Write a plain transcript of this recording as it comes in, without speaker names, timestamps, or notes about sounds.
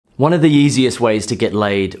One of the easiest ways to get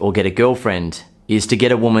laid or get a girlfriend is to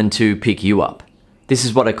get a woman to pick you up. This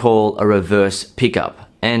is what I call a reverse pickup.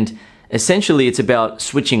 And essentially it's about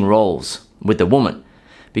switching roles with the woman.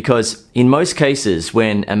 Because in most cases,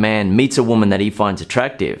 when a man meets a woman that he finds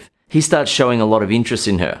attractive, he starts showing a lot of interest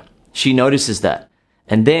in her. She notices that.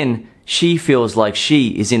 And then she feels like she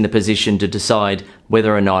is in the position to decide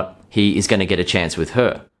whether or not he is going to get a chance with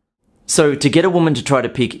her. So to get a woman to try to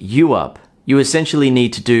pick you up, you essentially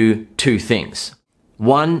need to do two things.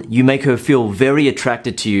 One, you make her feel very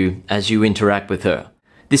attracted to you as you interact with her.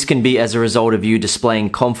 This can be as a result of you displaying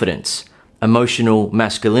confidence, emotional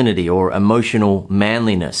masculinity or emotional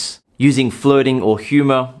manliness, using flirting or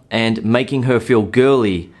humor and making her feel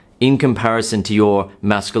girly in comparison to your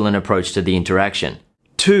masculine approach to the interaction.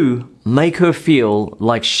 Two, make her feel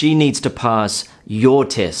like she needs to pass your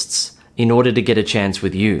tests in order to get a chance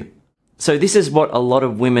with you. So this is what a lot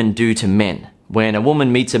of women do to men. When a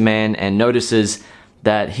woman meets a man and notices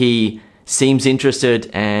that he seems interested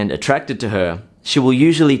and attracted to her, she will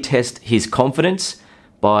usually test his confidence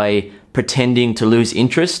by pretending to lose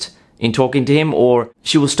interest in talking to him, or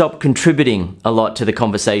she will stop contributing a lot to the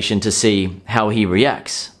conversation to see how he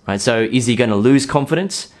reacts, right? So is he going to lose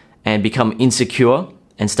confidence and become insecure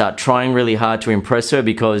and start trying really hard to impress her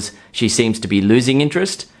because she seems to be losing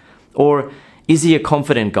interest? Or is he a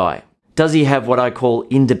confident guy? Does he have what I call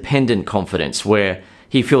independent confidence, where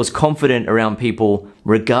he feels confident around people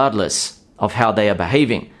regardless of how they are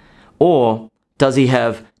behaving? Or does he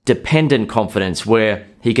have dependent confidence, where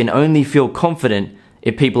he can only feel confident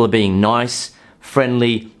if people are being nice,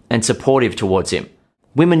 friendly, and supportive towards him?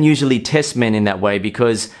 Women usually test men in that way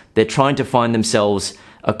because they're trying to find themselves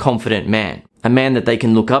a confident man. A man that they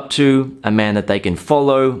can look up to, a man that they can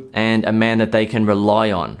follow, and a man that they can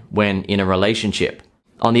rely on when in a relationship.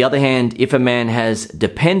 On the other hand, if a man has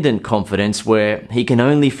dependent confidence, where he can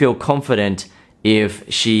only feel confident if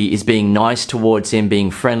she is being nice towards him,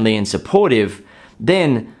 being friendly and supportive,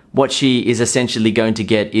 then what she is essentially going to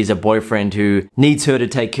get is a boyfriend who needs her to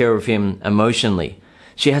take care of him emotionally.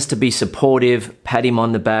 She has to be supportive, pat him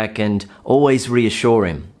on the back, and always reassure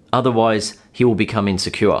him. Otherwise, he will become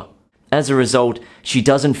insecure. As a result, she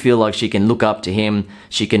doesn't feel like she can look up to him,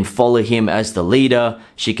 she can follow him as the leader,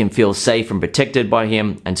 she can feel safe and protected by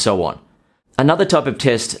him, and so on. Another type of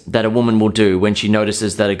test that a woman will do when she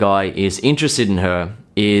notices that a guy is interested in her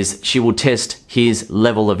is she will test his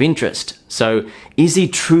level of interest. So, is he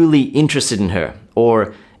truly interested in her?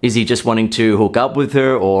 Or is he just wanting to hook up with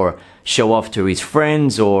her, or show off to his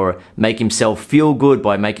friends, or make himself feel good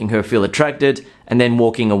by making her feel attracted, and then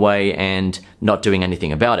walking away and not doing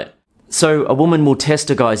anything about it? So a woman will test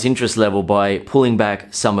a guy's interest level by pulling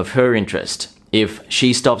back some of her interest. If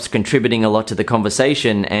she stops contributing a lot to the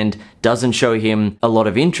conversation and doesn't show him a lot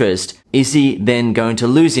of interest, is he then going to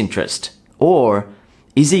lose interest? Or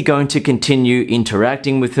is he going to continue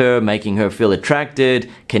interacting with her, making her feel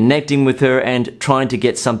attracted, connecting with her, and trying to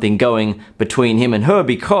get something going between him and her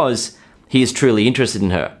because he is truly interested in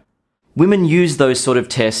her? Women use those sort of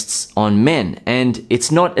tests on men, and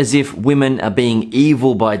it's not as if women are being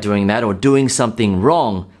evil by doing that or doing something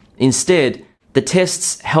wrong. Instead, the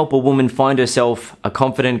tests help a woman find herself a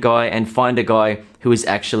confident guy and find a guy who is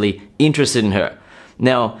actually interested in her.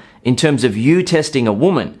 Now, in terms of you testing a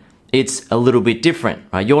woman, it's a little bit different,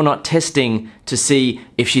 right? You're not testing to see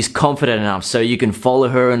if she's confident enough so you can follow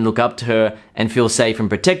her and look up to her and feel safe and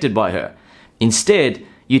protected by her. Instead,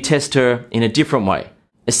 you test her in a different way.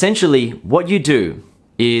 Essentially, what you do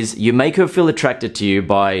is you make her feel attracted to you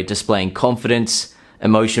by displaying confidence,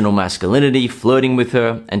 emotional masculinity, flirting with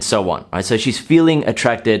her, and so on. Right? So she's feeling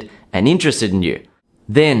attracted and interested in you.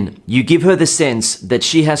 Then you give her the sense that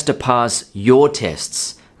she has to pass your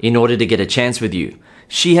tests in order to get a chance with you.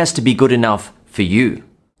 She has to be good enough for you.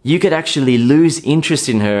 You could actually lose interest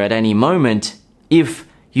in her at any moment if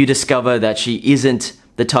you discover that she isn't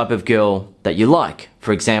the type of girl that you like.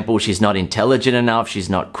 For example, she's not intelligent enough, she's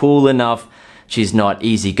not cool enough, she's not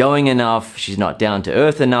easygoing enough, she's not down to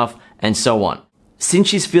earth enough, and so on. Since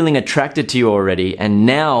she's feeling attracted to you already and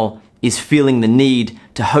now is feeling the need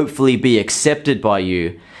to hopefully be accepted by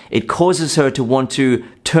you, it causes her to want to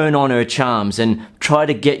turn on her charms and try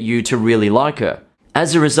to get you to really like her.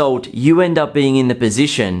 As a result, you end up being in the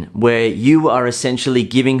position where you are essentially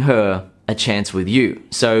giving her a chance with you.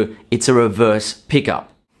 So it's a reverse pickup.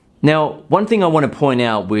 Now, one thing I want to point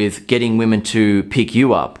out with getting women to pick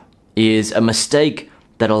you up is a mistake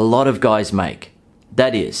that a lot of guys make.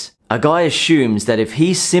 That is, a guy assumes that if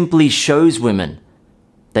he simply shows women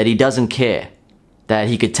that he doesn't care, that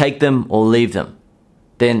he could take them or leave them,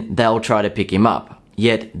 then they'll try to pick him up.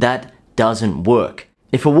 Yet that doesn't work.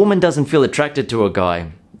 If a woman doesn't feel attracted to a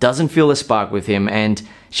guy, doesn't feel a spark with him, and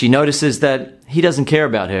she notices that he doesn't care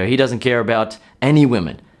about her. He doesn't care about any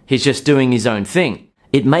women. He's just doing his own thing.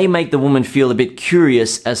 It may make the woman feel a bit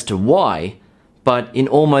curious as to why, but in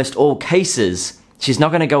almost all cases, she's not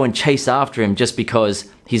going to go and chase after him just because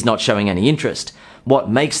he's not showing any interest. What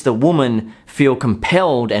makes the woman feel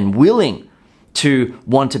compelled and willing to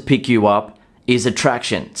want to pick you up is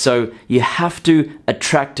attraction. So you have to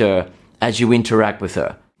attract her as you interact with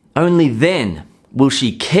her. Only then will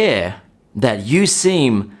she care that you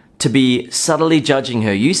seem to be subtly judging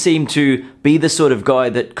her. You seem to be the sort of guy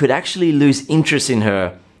that could actually lose interest in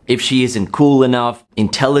her if she isn't cool enough,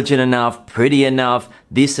 intelligent enough, pretty enough,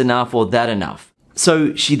 this enough or that enough.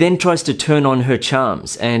 So she then tries to turn on her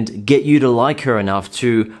charms and get you to like her enough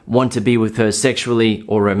to want to be with her sexually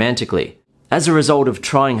or romantically. As a result of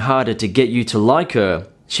trying harder to get you to like her,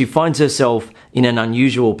 she finds herself in an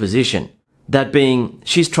unusual position. That being,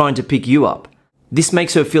 she's trying to pick you up. This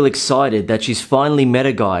makes her feel excited that she's finally met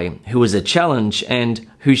a guy who is a challenge and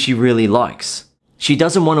who she really likes. She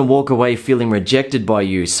doesn't want to walk away feeling rejected by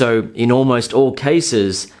you, so in almost all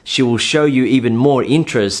cases, she will show you even more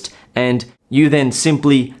interest and you then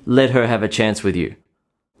simply let her have a chance with you.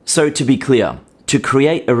 So to be clear, to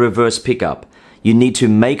create a reverse pickup, you need to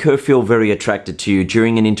make her feel very attracted to you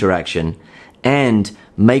during an interaction and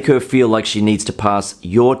make her feel like she needs to pass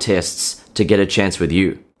your tests to get a chance with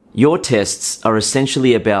you. Your tests are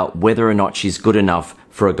essentially about whether or not she's good enough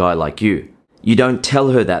for a guy like you. You don't tell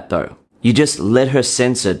her that though. You just let her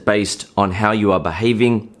sense it based on how you are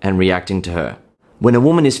behaving and reacting to her. When a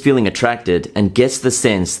woman is feeling attracted and gets the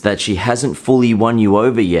sense that she hasn't fully won you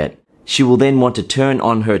over yet, she will then want to turn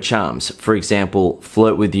on her charms. For example,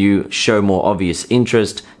 flirt with you, show more obvious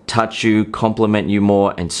interest, touch you, compliment you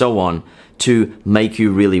more, and so on, to make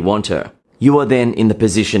you really want her. You are then in the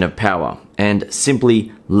position of power and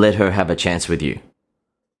simply let her have a chance with you.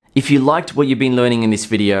 If you liked what you've been learning in this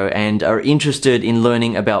video and are interested in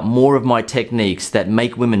learning about more of my techniques that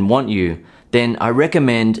make women want you, then I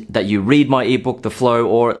recommend that you read my ebook, The Flow,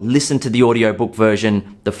 or listen to the audiobook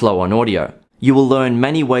version, The Flow on Audio. You will learn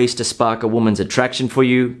many ways to spark a woman's attraction for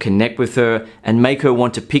you, connect with her, and make her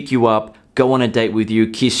want to pick you up, go on a date with you,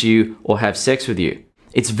 kiss you, or have sex with you.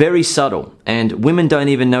 It's very subtle, and women don't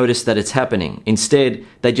even notice that it's happening. Instead,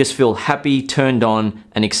 they just feel happy, turned on,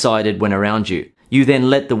 and excited when around you. You then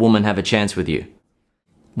let the woman have a chance with you.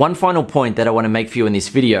 One final point that I want to make for you in this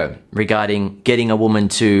video regarding getting a woman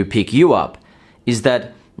to pick you up is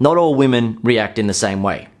that not all women react in the same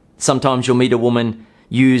way. Sometimes you'll meet a woman,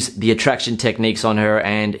 use the attraction techniques on her,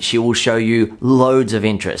 and she will show you loads of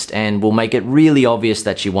interest and will make it really obvious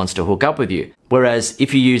that she wants to hook up with you. Whereas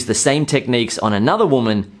if you use the same techniques on another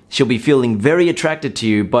woman, she'll be feeling very attracted to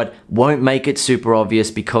you but won't make it super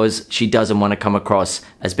obvious because she doesn't want to come across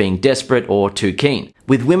as being desperate or too keen.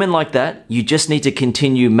 With women like that, you just need to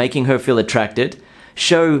continue making her feel attracted,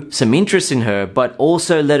 show some interest in her, but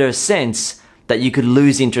also let her sense that you could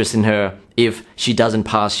lose interest in her if she doesn't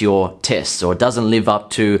pass your tests or doesn't live up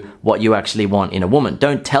to what you actually want in a woman.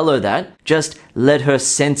 Don't tell her that, just let her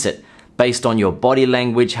sense it based on your body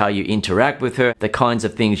language, how you interact with her, the kinds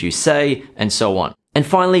of things you say, and so on. And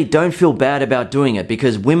finally, don't feel bad about doing it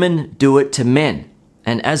because women do it to men.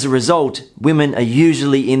 And as a result, women are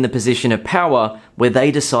usually in the position of power where they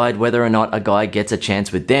decide whether or not a guy gets a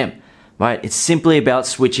chance with them, right? It's simply about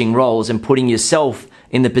switching roles and putting yourself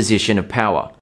in the position of power.